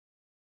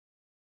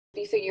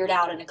be figured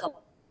out in a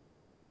couple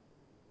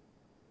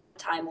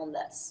of time on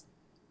this.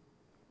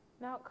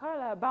 Now,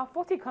 Carla, about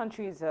 40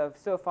 countries have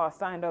so far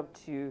signed up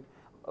to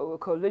a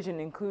coalition,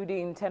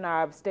 including 10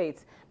 Arab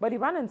states. But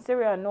Iran and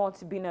Syria are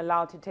not being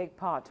allowed to take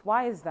part.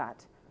 Why is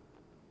that?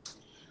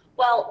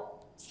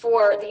 Well,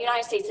 for the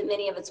United States and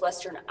many of its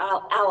Western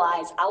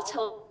allies, I'll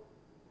tell you,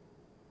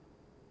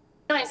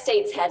 the United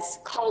States has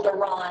called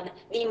Iran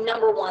the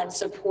 #1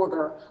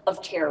 supporter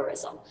of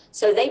terrorism.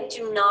 So they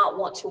do not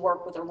want to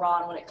work with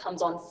Iran when it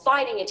comes on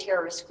fighting a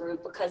terrorist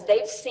group, because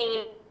they've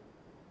seen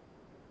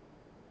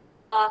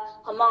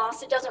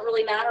Hamas. It doesn't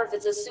really matter if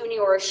it's a Sunni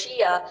or a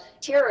Shia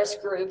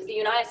terrorist group. The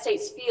United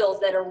States feels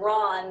that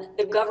Iran,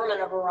 the government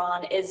of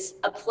Iran, is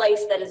a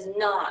place that is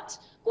not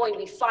going to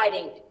be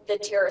fighting the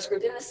terrorist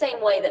group in the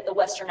same way that the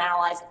Western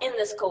allies in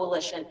this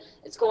coalition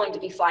is going to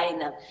be fighting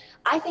them.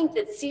 I think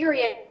that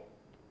Syria,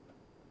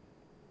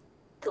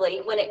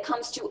 when it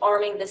comes to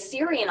arming the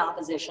Syrian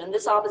opposition,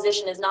 this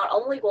opposition is not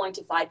only going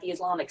to fight the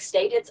Islamic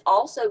State, it's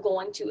also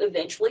going to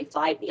eventually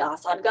fight the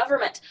Assad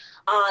government.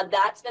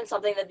 That's been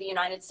something that the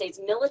United States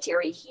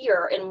military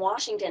here in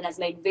Washington has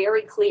made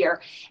very clear.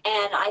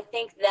 And I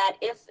think that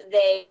if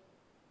they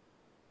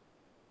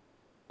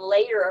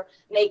later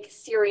make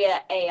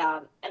Syria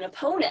an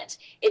opponent,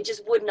 it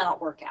just would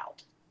not work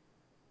out.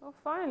 Well,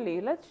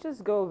 finally, let's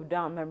just go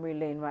down memory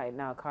lane right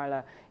now,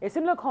 Carla. A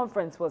similar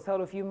conference was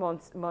held a few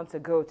months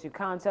ago to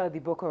counter the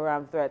Boko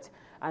Haram threat,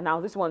 and now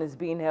this one is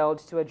being held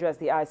to address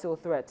the ISIL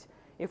threat.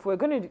 If we're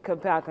going to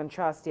compare and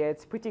contrast here,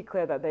 it's pretty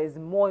clear that there is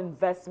more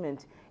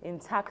investment in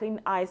tackling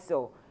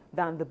ISIL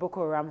than the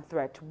Boko Haram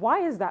threat.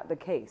 Why is that the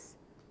case?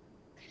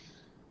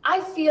 I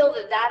feel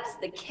that that is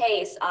the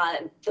case.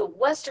 The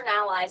Western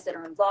allies that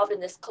are involved in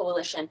this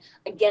coalition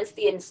against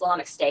the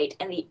Islamic State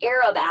and the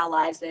Arab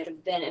allies that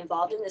have been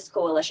involved in this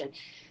coalition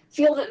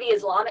feel that the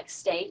Islamic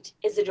State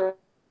is a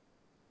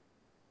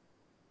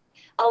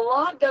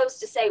lot goes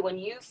to say when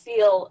you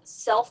feel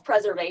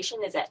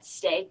self-preservation is at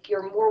stake,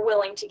 you're more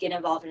willing to get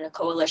involved in a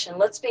coalition.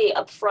 Let's be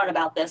upfront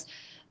about this.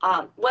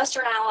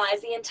 Western allies,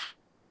 the entire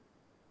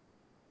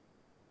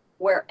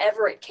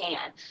wherever it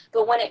can.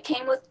 But when it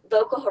came with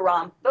Boko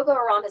Haram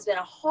has been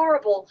a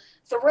horrible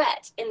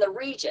threat in the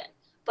region.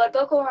 But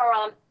Boko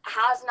Haram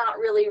has not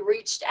really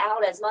reached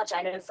out as much.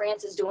 I know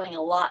France is doing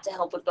a lot to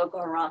help with Boko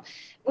Haram.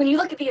 When you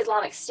look at the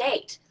Islamic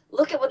State,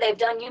 look at what they've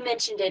done. You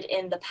mentioned it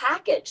in the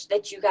package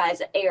that you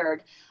guys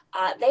aired.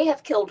 They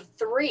have killed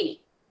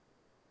 3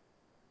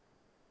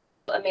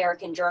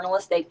 American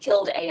journalists. They've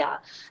killed a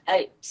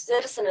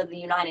citizen of the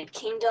United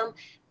Kingdom.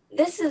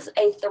 This is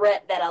a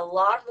threat that a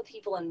lot of the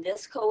people in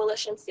this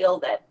coalition feel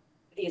that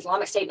the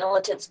Islamic State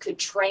militants could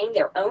train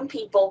their own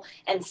people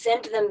and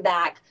send them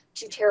back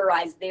to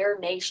terrorize their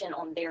nation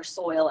on their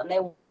soil. And they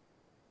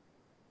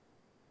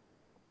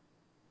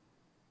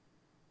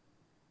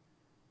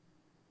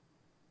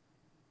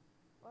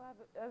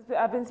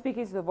I've been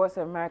speaking to the Voice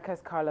of America's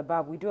Carla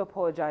Babb. We do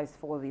apologize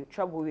for the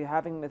trouble we're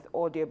having with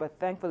audio, but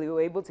thankfully we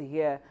were able to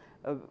hear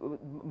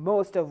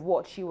most of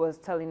what she was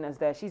telling us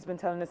there. She's been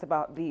telling us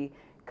about the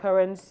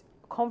current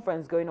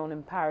conference going on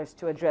in Paris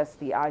to address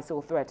the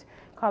ISIL threat.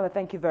 Carla,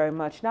 thank you very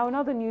much. Now, in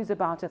other news,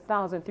 about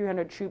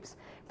 1,300 troops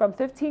from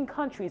 15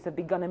 countries have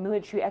begun a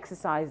military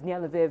exercise near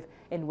Lviv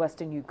in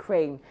western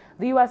Ukraine.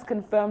 The U.S.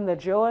 confirmed the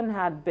drill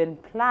had been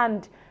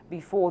planned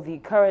before the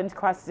current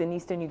crisis in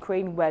eastern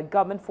Ukraine, where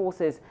government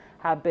forces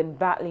have been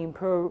battling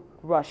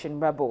pro-Russian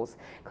rebels.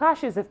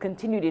 Clashes have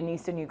continued in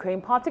eastern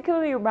Ukraine,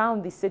 particularly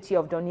around the city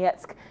of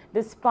Donetsk,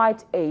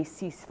 despite a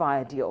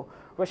ceasefire deal.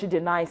 Russia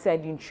denies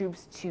sending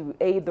troops to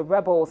aid the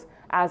rebels,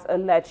 as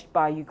alleged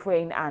by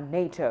Ukraine and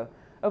NATO.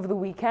 Over the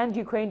weekend,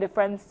 Ukraine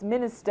defense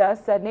minister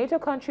said NATO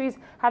countries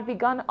had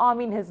begun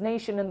arming his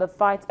nation in the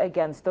fight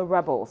against the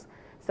rebels.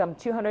 Some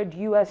 200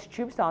 U.S.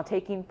 troops are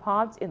taking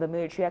part in the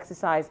military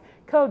exercise,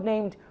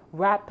 codenamed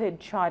Rapid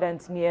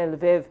Trident, near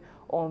Lviv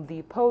on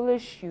the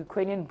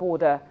Polish-Ukrainian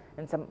border,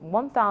 and some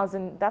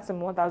 1,000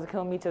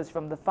 kilometers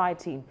from the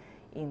fighting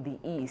in the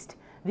east.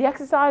 The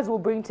exercise will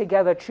bring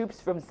together troops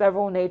from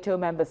several NATO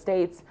member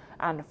states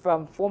and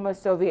from former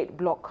Soviet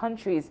bloc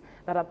countries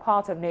that are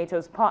part of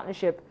NATO's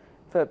Partnership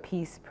for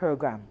Peace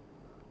program.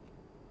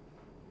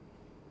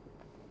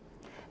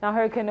 Now,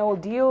 Hurricane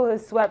Odile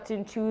has swept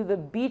into the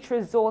beach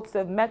resorts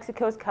of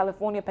Mexico's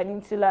California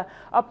Peninsula,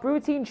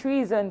 uprooting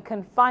trees and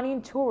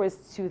confining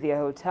tourists to their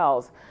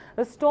hotels.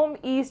 The storm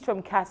eased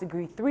from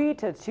Category 3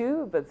 to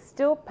 2, but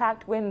still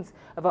packed winds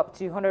of up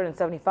to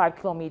 175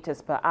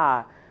 kilometers per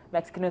hour.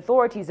 Mexican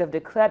authorities have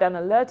declared an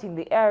alert in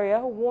the area,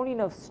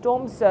 warning of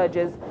storm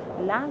surges,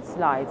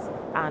 landslides,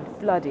 and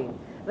flooding.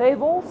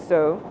 They've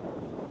also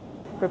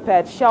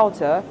prepared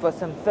shelter for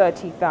some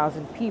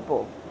 30,000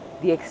 people.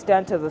 The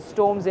extent of the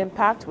storm's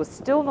impact was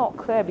still not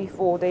clear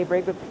before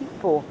daybreak, but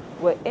people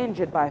were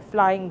injured by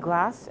flying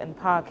glass and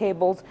power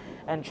cables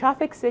and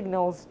traffic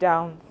signals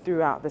down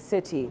throughout the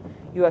city.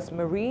 U.S.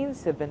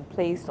 Marines have been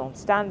placed on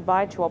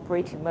standby to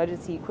operate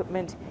emergency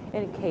equipment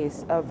in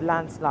case of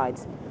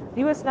landslides.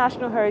 The U.S.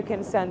 National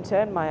Hurricane Center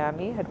in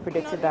Miami had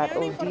predicted that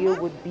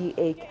Odile would be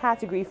a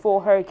Category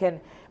 4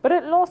 hurricane, but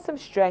it lost some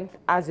strength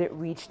as it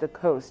reached the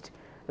coast.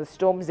 The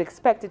storm is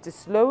expected to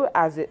slow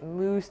as it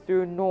moves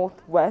through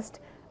northwest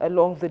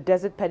along the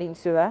desert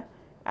peninsula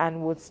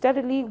and would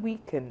steadily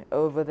weaken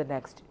over the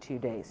next 2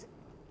 days.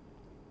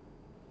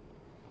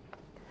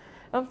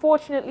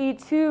 Unfortunately,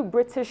 2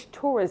 British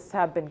tourists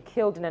have been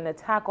killed in an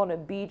attack on a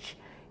beach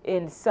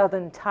in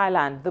southern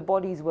Thailand. The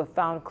bodies were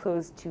found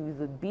close to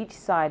the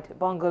beachside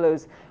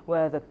bungalows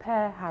where the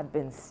pair had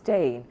been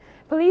staying.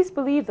 Police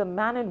believe the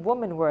man and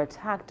woman were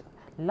attacked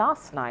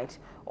last night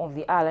on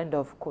the island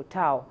of Koh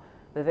Tao.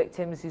 The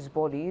victims, whose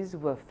bodies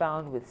were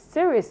found with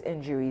serious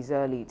injuries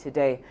early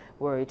today,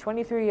 were a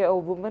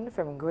 23-year-old woman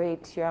from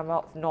Great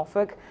Yarmouth,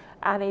 Norfolk,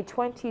 and a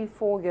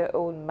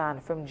 24-year-old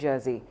man from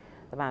Jersey.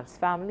 The man's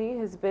family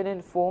has been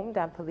informed,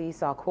 and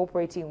police are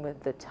cooperating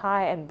with the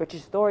Thai and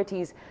British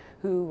authorities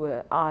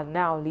who are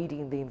now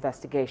leading the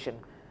investigation.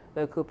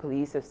 Local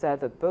police have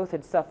said that both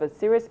had suffered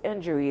serious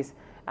injuries,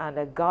 and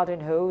a garden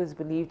hose is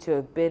believed to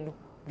have been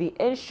the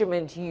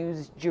instrument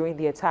used during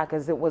the attack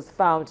as it was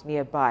found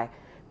nearby.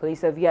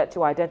 Police have yet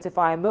to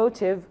identify a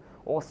motive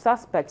or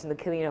suspect in the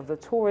killing of the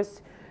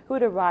tourists who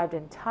had arrived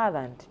in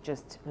Thailand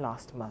just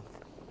last month.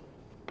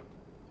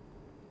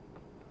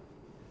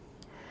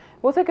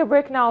 We'll take a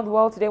break now on The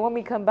World Today. When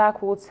we come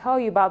back, we'll tell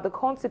you about the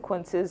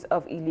consequences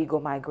of illegal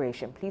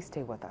migration. Please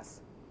stay with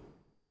us.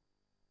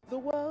 The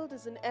world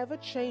is an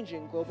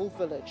ever-changing global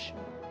village.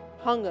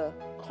 Hunger,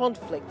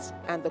 conflict,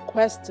 and the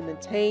quest to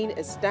maintain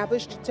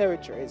established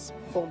territories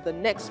form the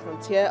next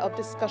frontier of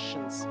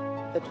discussions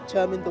that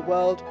determine the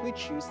world we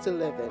choose to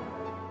live in.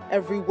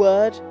 Every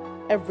word,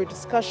 every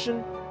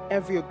discussion,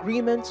 every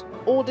agreement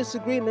or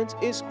disagreement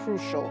is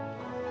crucial.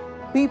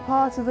 Be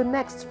part of the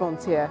next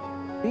frontier.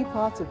 Be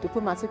part of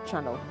Diplomatic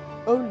Channel,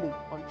 only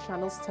on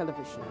Channels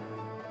Television.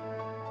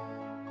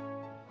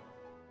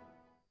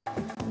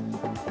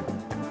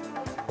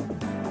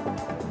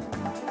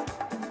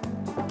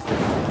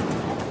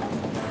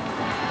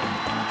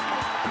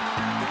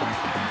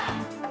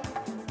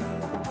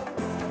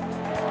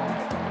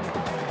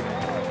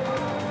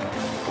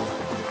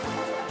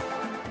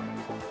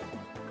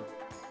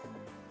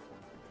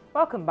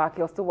 Welcome back.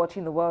 You're still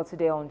watching The World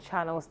Today on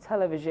Channels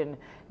Television.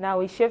 Now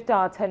we shift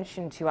our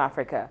attention to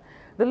Africa.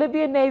 The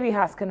Libyan Navy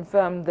has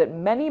confirmed that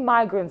many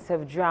migrants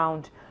have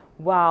drowned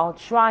while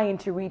trying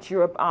to reach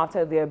Europe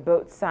after their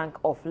boat sank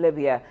off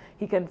Libya.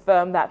 He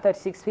confirmed that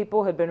 36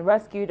 people had been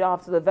rescued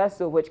after the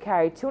vessel, which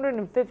carried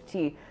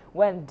 250,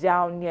 went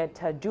down near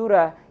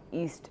Tajoura,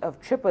 east of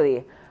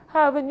Tripoli.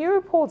 However, new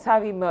reports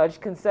have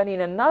emerged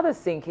concerning another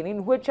sinking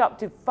in which up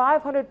to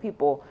 500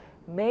 people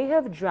may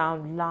have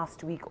drowned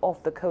last week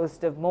off the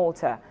coast of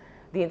Malta.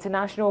 The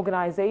International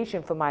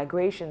Organization for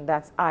Migration,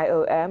 that's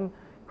IOM,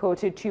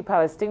 quoted 2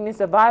 Palestinian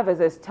survivors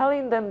as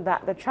telling them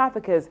that the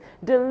traffickers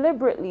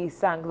deliberately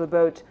sank the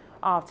boat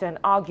after an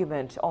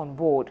argument on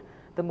board.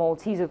 The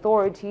Maltese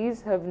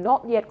authorities have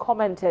not yet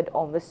commented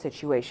on the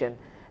situation.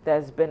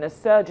 There's been a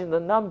surge in the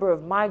number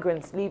of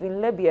migrants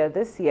leaving Libya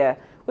this year,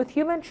 with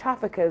human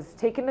traffickers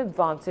taking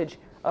advantage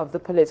of the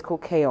political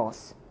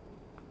chaos.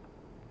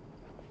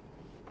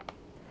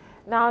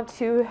 Now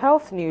to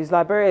health news.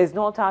 Liberia is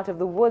not out of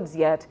the woods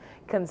yet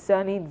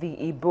concerning the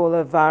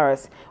Ebola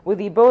virus, with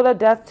Ebola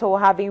death toll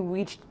having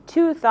reached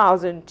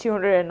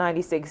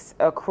 2,296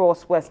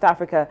 across West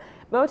Africa.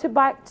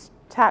 Motorbike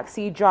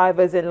taxi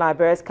drivers in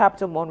Liberia's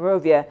capital,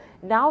 Monrovia,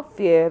 now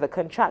fear that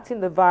contracting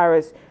the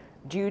virus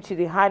due to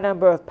the high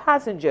number of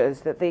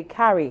passengers that they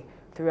carry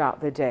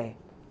throughout the day.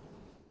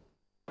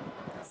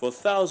 For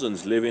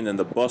thousands living in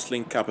the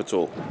bustling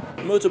capital,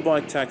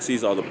 motorbike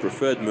taxis are the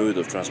preferred mode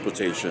of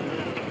transportation.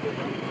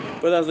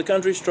 But as the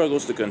country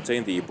struggles to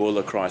contain the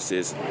Ebola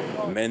crisis,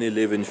 many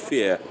live in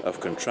fear of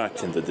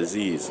contracting the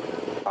disease.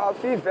 I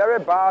feel very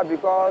bad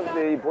because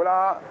the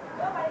Ebola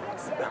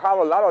have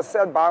a lot of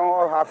setback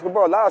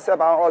on us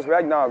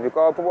right now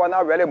because people are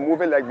not really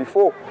moving like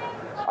before,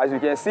 as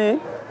you can see.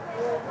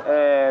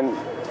 And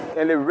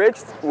in the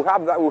risks,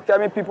 we're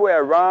carrying people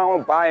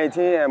around, buying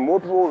things, and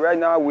more people right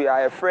now, we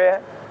are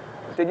afraid.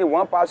 Taking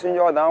one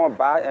passenger down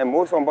by, and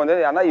most of them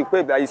they are not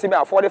equipped. Like you see me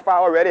at 45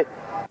 already.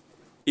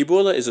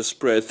 Ebola is a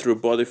spread through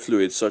body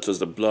fluids such as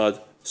the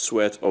blood,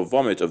 sweat, or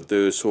vomit of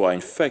those who are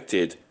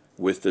infected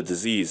with the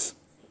disease.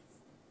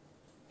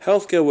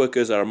 Healthcare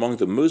workers are among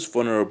the most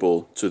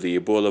vulnerable to the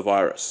Ebola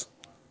virus.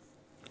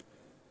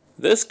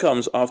 This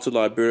comes after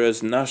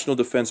Liberia's National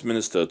Defense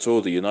Minister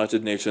told the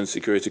United Nations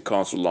Security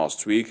Council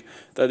last week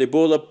that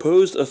Ebola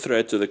posed a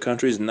threat to the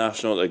country's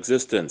national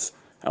existence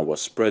and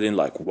was spreading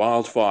like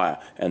wildfire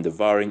and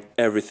devouring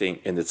everything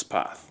in its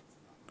path.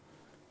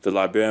 The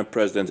Liberian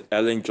President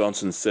Ellen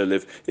Johnson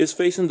Sirleaf is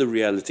facing the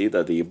reality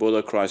that the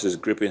Ebola crisis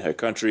gripping her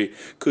country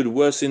could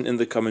worsen in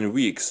the coming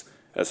weeks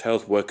as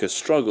health workers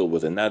struggle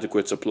with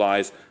inadequate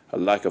supplies, a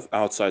lack of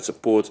outside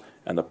support,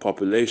 and the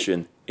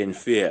population in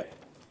fear.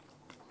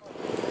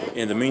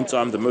 In the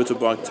meantime, the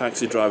motorbike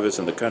taxi drivers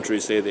in the country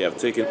say they have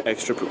taken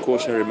extra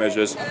precautionary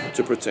measures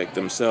to protect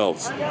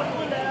themselves.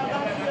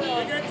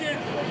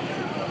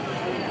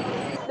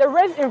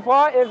 risk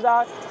involved is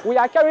that we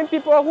are carrying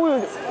people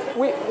who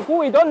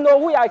we don't know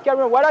who are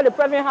carrying, whether the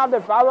person have the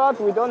virus,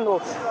 we don't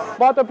know.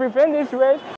 But to prevent this risk,